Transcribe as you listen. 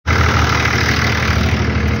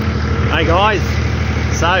G'day guys,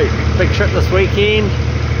 so big trip this weekend,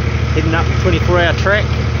 heading up the 24-hour track.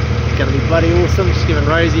 It's going to be bloody awesome. Just giving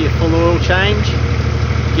Rosie a full oil change.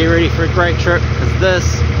 Get ready for a great trip because this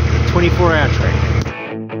is a 24-hour track.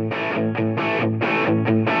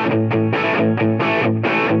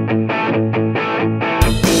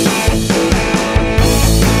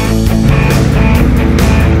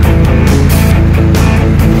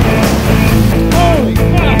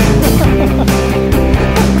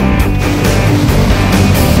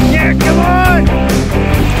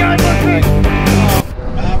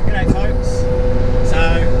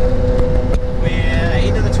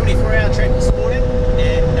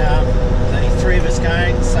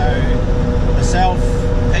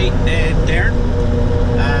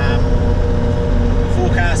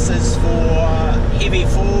 Heavy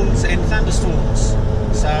falls and thunderstorms,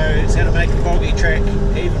 so it's going to make the boggy track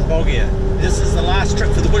even boggier. This is the last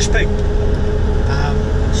trip for the bush pig.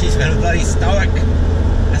 She's been a bloody stoic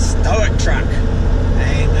truck,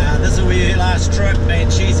 and this will be her last trip,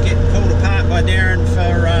 and she's getting pulled apart by Darren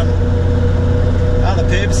for other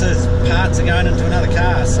purposes. Parts are going into another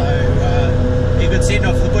car, so be a good send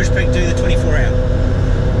off for the bush pig to the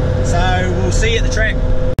 24-hour. So we'll see you at the track.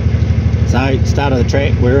 So, start of the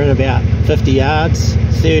track, we're in about 50 yards,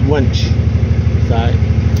 third winch. So,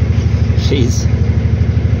 she's...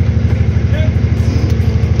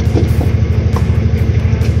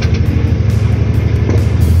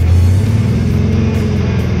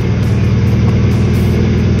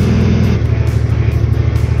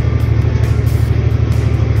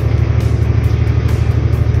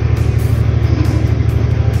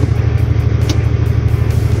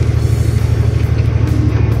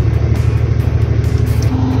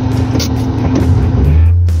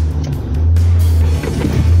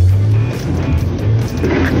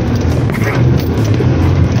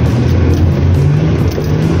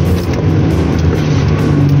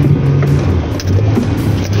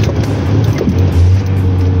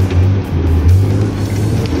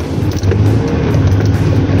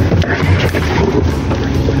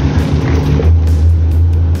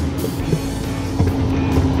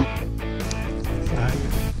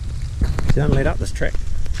 Don't let up this track.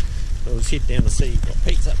 We'll just head down to see what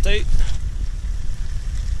Pete's up to.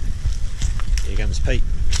 Here comes Pete.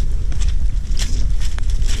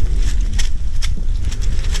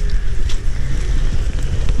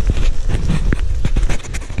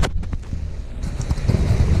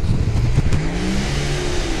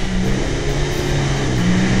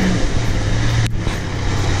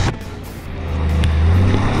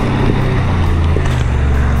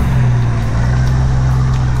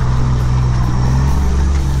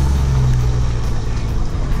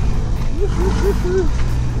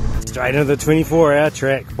 Straight into the 24-hour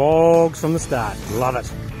track, bogs from the start, love it.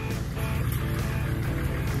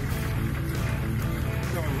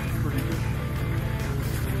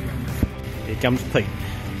 Here comes Pete.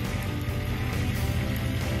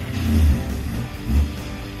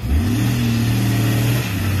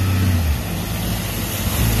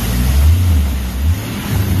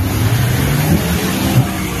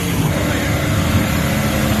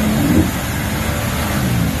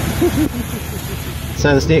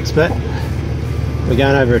 So this next bit, we're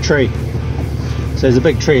going over a tree. So there's a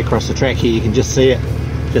big tree across the track here, you can just see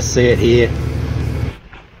it here.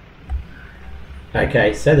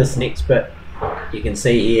 Okay, so this next bit, you can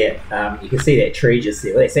see here, you can see that tree just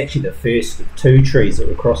there. Well, that's actually the first of two trees that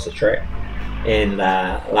were across the track. And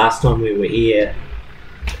last time we were here,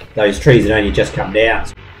 those trees had only just come down.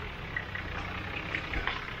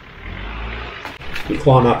 You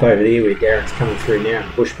climb up over there where Darren's coming through now in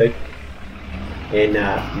the bush pig. And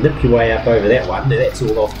nip your way up over that one. Now that's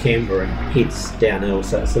all off camber and heads downhill,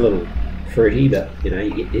 so it's a little fruity, but you know,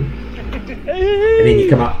 you get there. And then you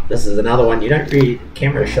come up, this is another one, you don't really,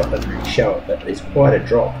 camera shot doesn't really show it, but there's quite a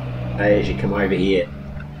drop as you come over here.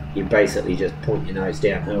 You basically just point your nose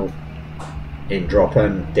downhill and drop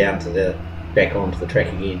in down to the, back onto the track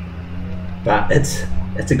again. But it's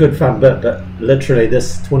a good fun bit, but literally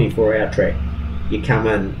this 24-hour track, you come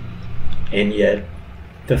in and you're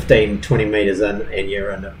 15-20 metres in and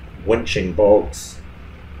you're in winching bogs,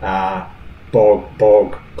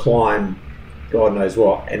 bog, climb, God knows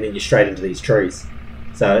what, and then you're straight into these trees.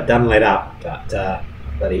 So it doesn't let up, but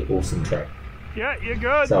bloody awesome track. Yeah, you're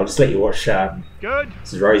good. So I'll just let you watch. Good.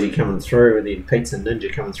 This is Rosie coming through, and then Pete's and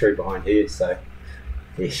Ninja coming through behind her. So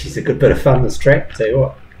yeah, she's a good bit of fun, this track, tell you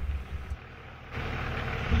what.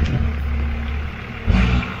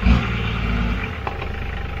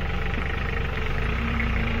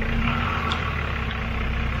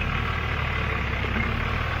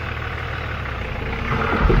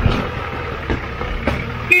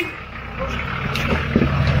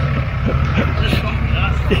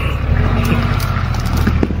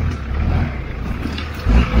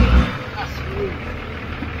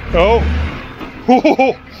 Oh!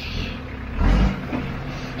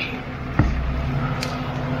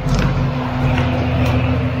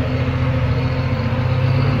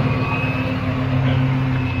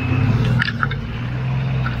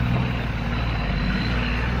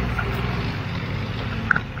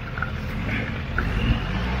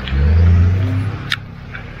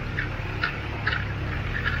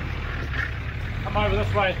 Come over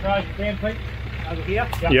this way as far as you can, Pete. Over here.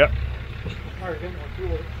 Yep. Sorry, don't want to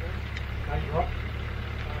do it. No, you're right.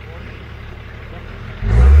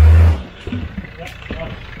 Yep,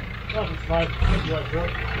 right. Nice and slow. Good work,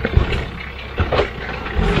 George.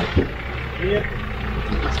 Yep.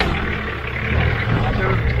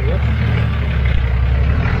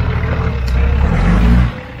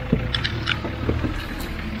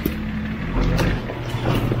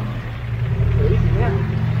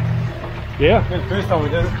 Yeah. The first time we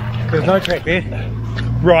did it, there's no track there.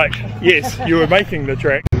 Right. Yes, you were making the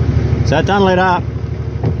track. So don't let up.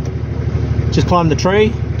 Just climb the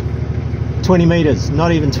tree. 20 metres,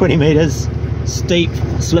 not even 20 metres. Steep,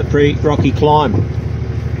 slippery, rocky climb.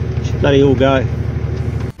 Should bloody all go.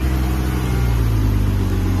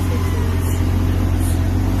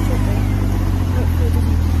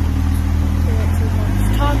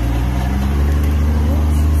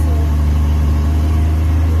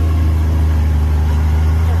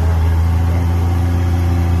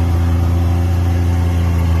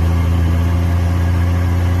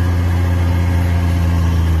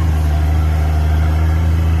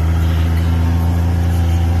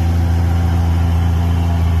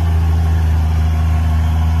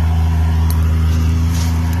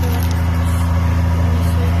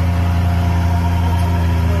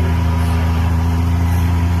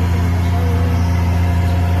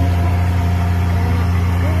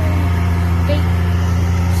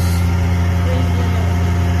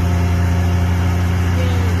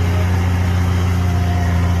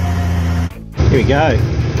 Here we go,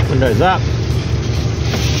 windows up.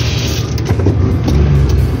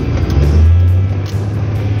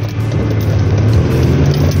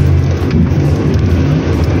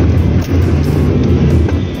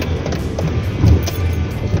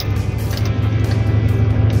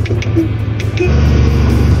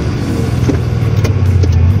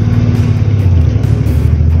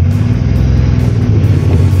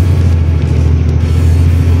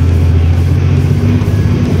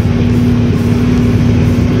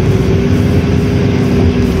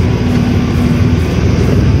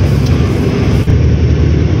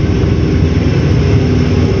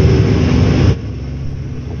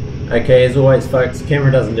 Okay, as always folks, the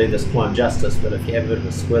camera doesn't do this climb justice, but if you have a bit of a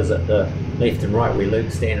squiz at the left and right where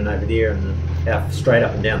Luke's standing over there and straight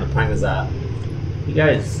up and down the pungas are, he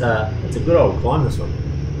goes, it's a good old climb, this one.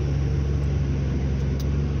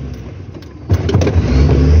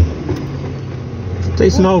 It's a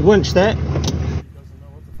decent old winch, that.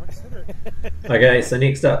 Okay, so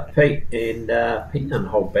next up Pete, and Pete doesn't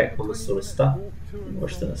hold back on this sort of stuff.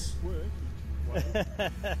 Watch this.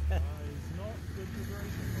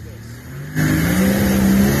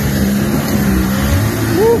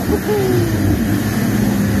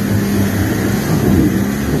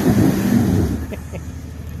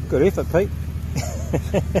 Good effort, Pete.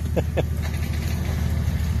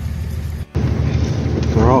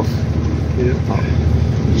 We're off. Yeah. Oh,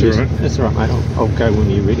 That's all right. That's all right, mate. I'll go when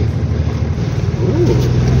you're ready. Ooh.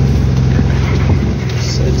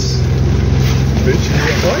 It's Virtually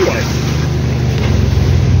a highway.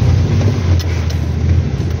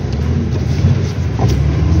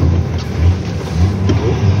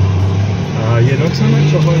 Yeah, not so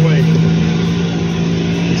much a highway.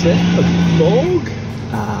 Is that a bog?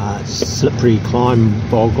 slippery climb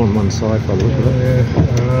bog on one side by the look of it.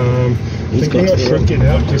 I think I'm not sure get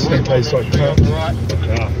out just in case I can't.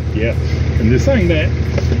 Yeah, and they're saying that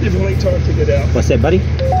definitely time to get out. What's that, buddy?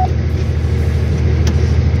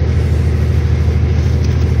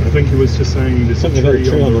 I think he was just saying there's a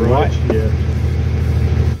tree on the right. Yeah.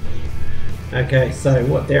 Okay, so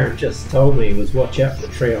what Darren just told me was watch out for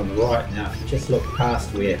the tree on the right. Now, if you just look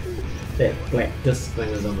past where that black disc thing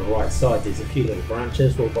is on the right side, there's a few little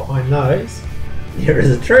branches. Well, behind those, there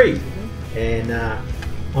is a tree. And I'm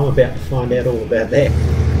about to find out all about that.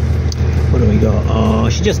 What do we got? Oh,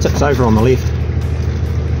 she just tips over on the left.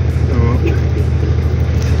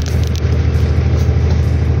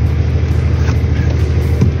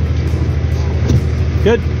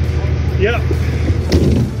 Good? Yeah.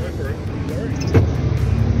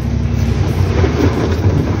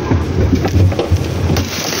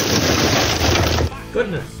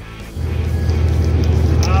 Goodness.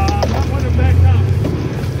 Might want to back up.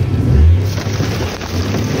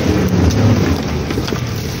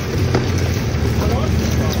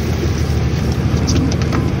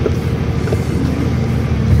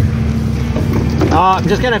 I'm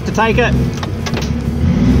just going to have to take it.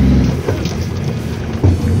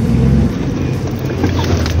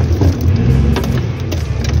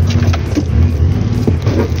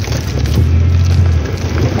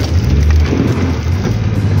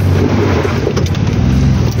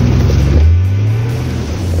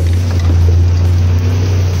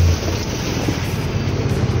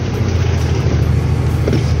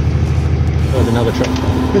 Another truck.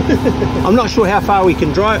 I'm not sure how far we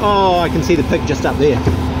can drive. Oh, I can see the pig just up there.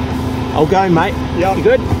 I'll go, mate. Yep. You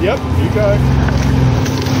good? Yep, you go.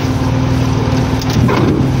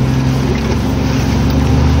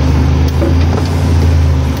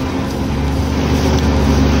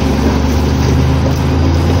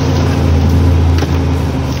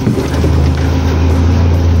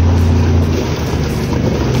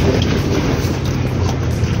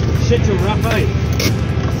 Shit, you're rough, eh?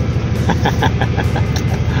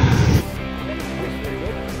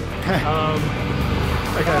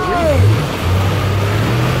 Okay.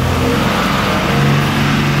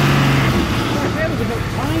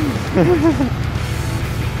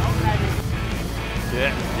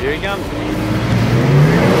 Yeah, here he comes.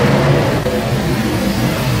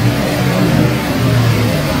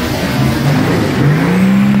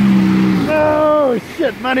 Oh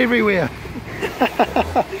shit, mud everywhere.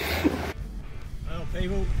 Well,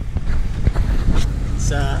 people,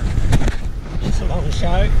 it's a long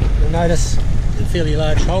show. You'll notice there's a fairly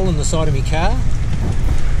large hole in the side of my car,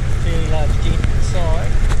 fairly large dent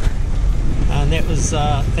inside, and that was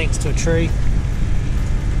thanks to a tree.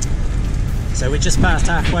 So we're just past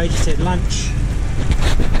halfway, just had lunch.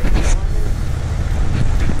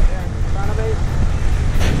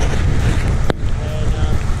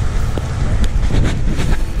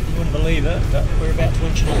 And you wouldn't believe it, but we're about to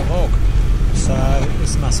inch into the bog. So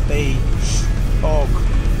this must be bog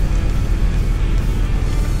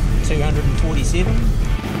 247.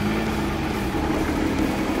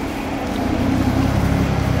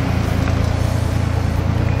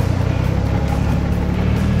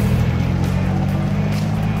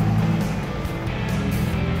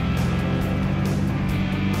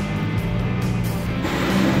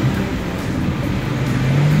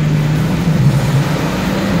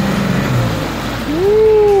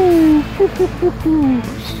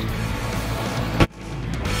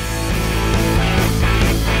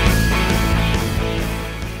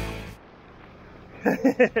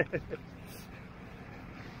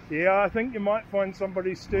 Yeah, I think you might find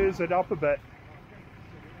somebody stirs it up a bit.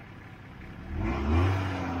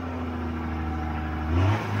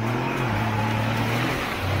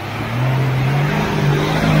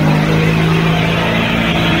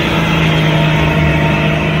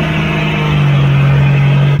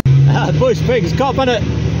 Bush pig's copping it.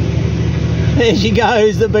 There she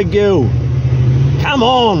goes, the big girl. Come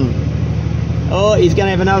on. Oh, he's going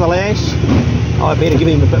to have another lash. Oh, I better give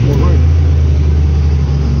him a bit more room.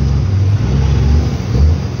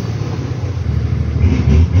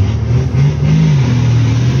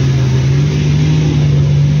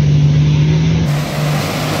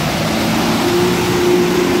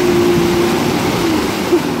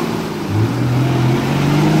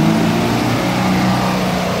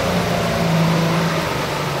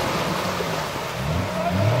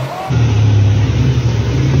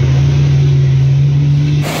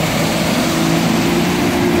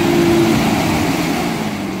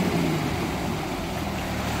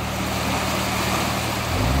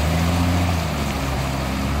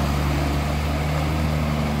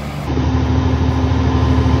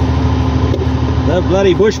 The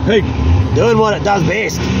bloody bush pig doing what it does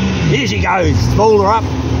best. Here she goes. Spool her up.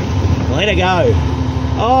 Let her go.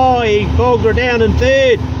 Oh, he bogged her down in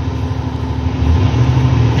third.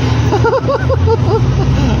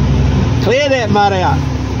 Clear that mud out.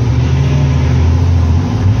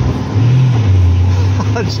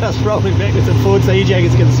 I'm just rolling backwards and forwards so you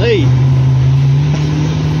jackets can see.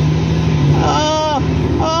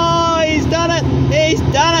 Oh, he's done it. He's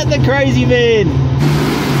done it, the crazy man.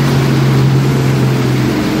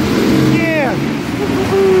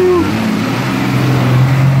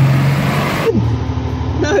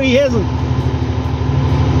 No, he hasn't.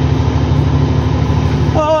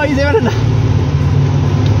 Oh, he's having enough.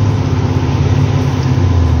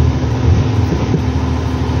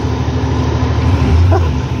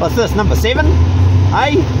 What's this, number 7?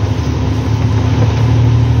 Hey?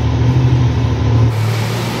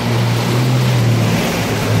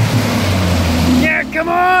 Yeah, come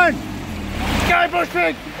on! Go, bush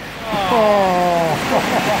pig! Oh,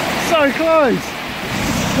 so close!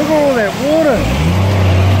 Look at all that water!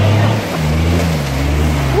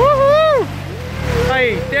 Woohoo!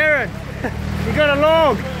 Hey, Darren, you got a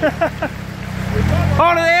log!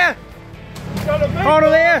 Hold it there! Hold it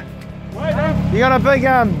there! You got a big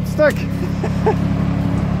stick.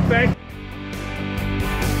 Back.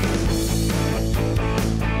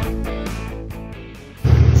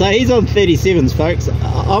 So he's on 37s, folks.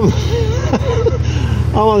 I'm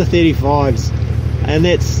I'm on the 35s, and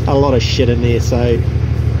that's a lot of shit in there. So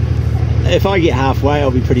if I get halfway, I'll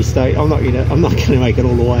be pretty stoked. I'm not gonna make it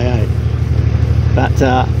all the way, eh? But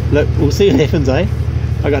look, we'll see what happens, eh?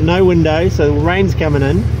 I got no window, so the rain's coming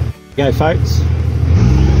in. Go, folks.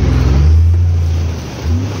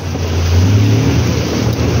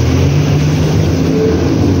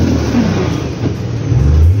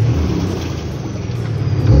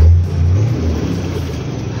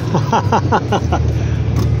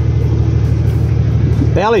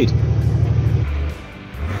 Bellied.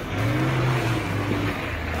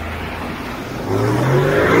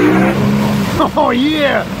 Oh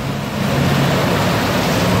yeah!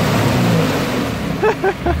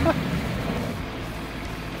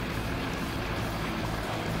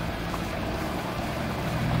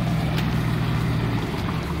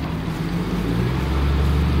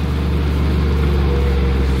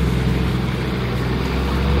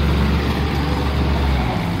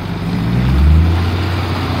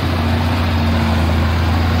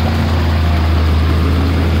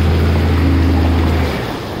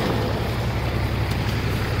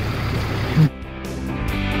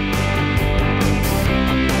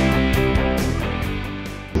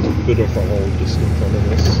 Bit of a hole just in front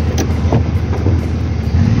of us.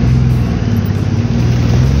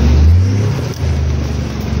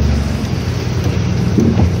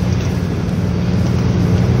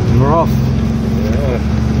 We're off. Yeah.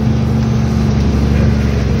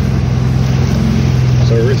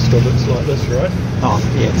 So rest of it's like this, right? Oh,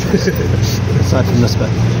 yeah. Aside from this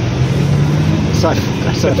bit. Aside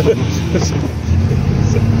from this.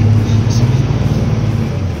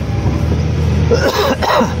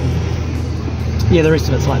 Yeah, the rest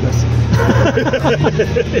of it's like this.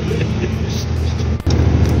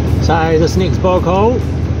 So this next bog hole,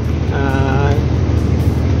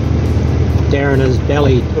 Darren has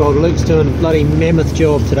bellied. Old Luke's doing a bloody mammoth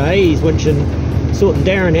job today. He's winching, sorting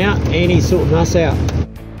Darren out, and he's sorting us out.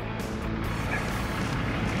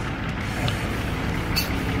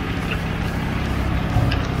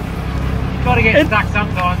 Gotta get stuck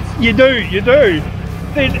sometimes. You do.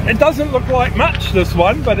 It doesn't look like much, this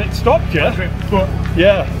one, but it stopped you.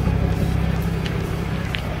 Yeah.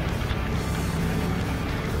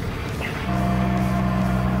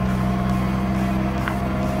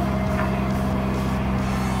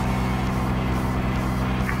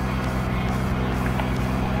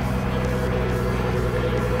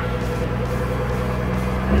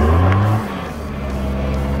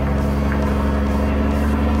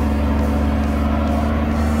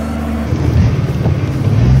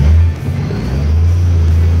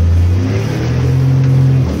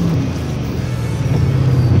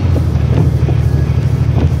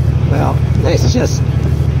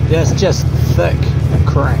 That's just thick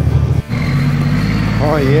crap.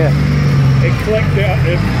 Oh yeah. It clicked out,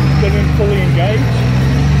 it didn't fully engage.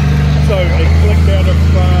 So it clicked out of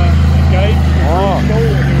engage. Oh. And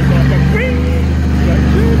it was like a ring.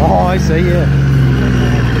 Oh, I see, yeah.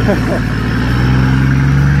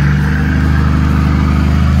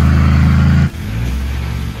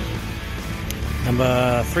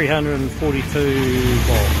 Number 342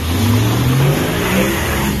 volts.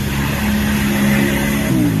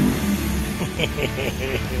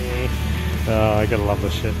 Oh, I gotta love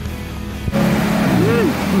this shit.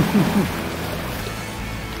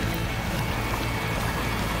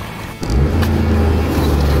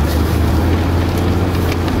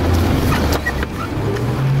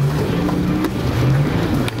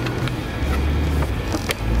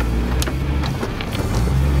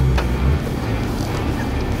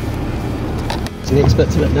 The next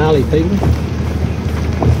bit's a bit gnarly, people.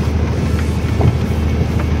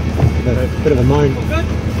 Bit of a moan.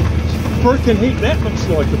 Broken heat, that looks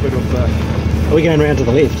like a bit of Are we going round to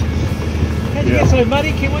the left? How'd you get so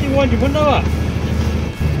muddy? Why don't you wind your window up?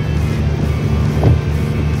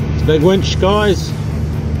 It's a big winch, guys.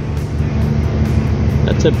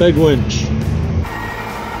 That's a big winch.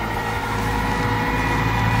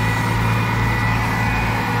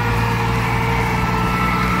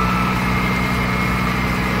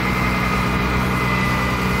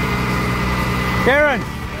 Darren!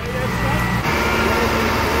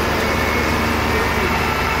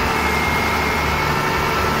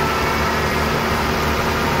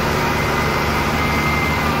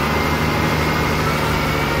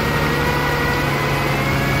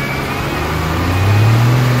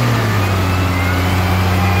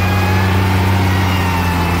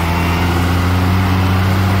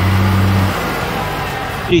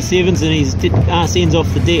 37s and his arse ends off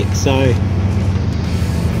the deck, so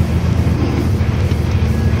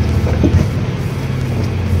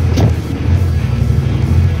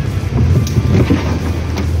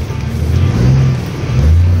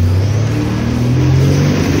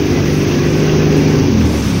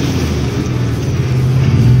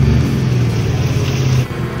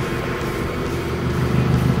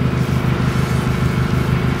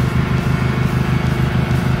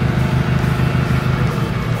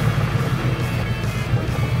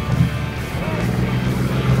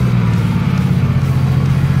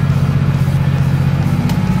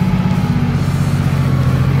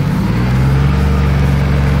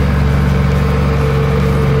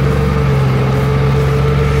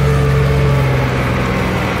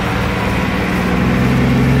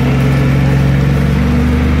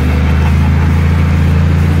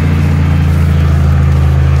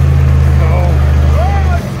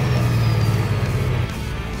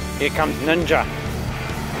here comes Ninja.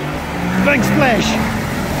 Big splash.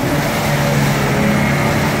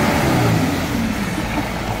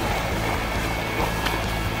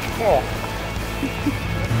 Oh.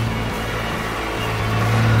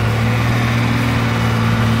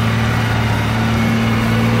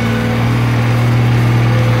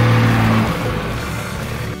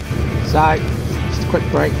 So, just a quick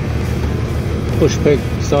break. Bush pig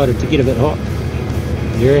decided to get a bit hot.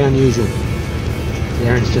 Very unusual.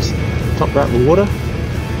 Darren's just topped her up with water.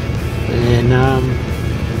 And,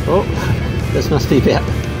 oh, this must be about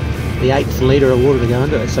the 8th litre of water to go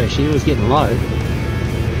into it, so she was getting low.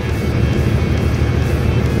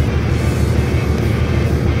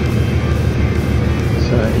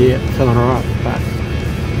 So, yeah, filling her up, but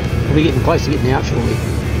we'll be getting close to getting out shortly.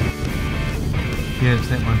 Yeah, it's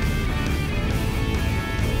that one.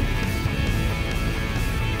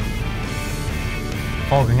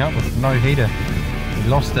 Fogging up with no heater. We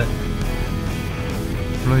lost it.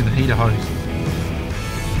 Blew the heater hose.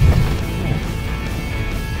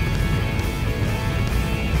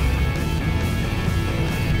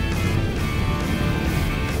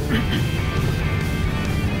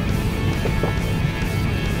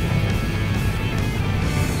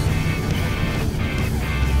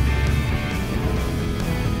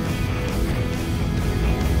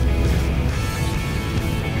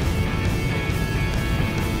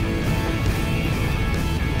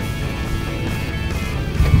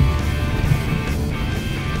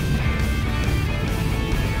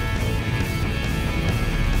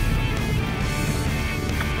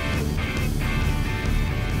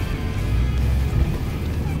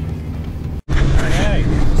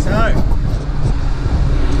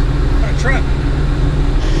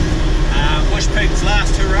 Pig's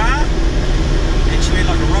last hurrah. Actually went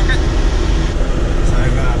like a rocket. So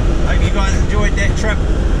hope you guys enjoyed that trip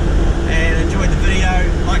and enjoyed the video.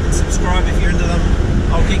 Like and subscribe if you're into them.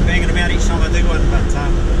 I'll keep banging them out each time I do one,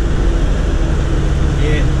 but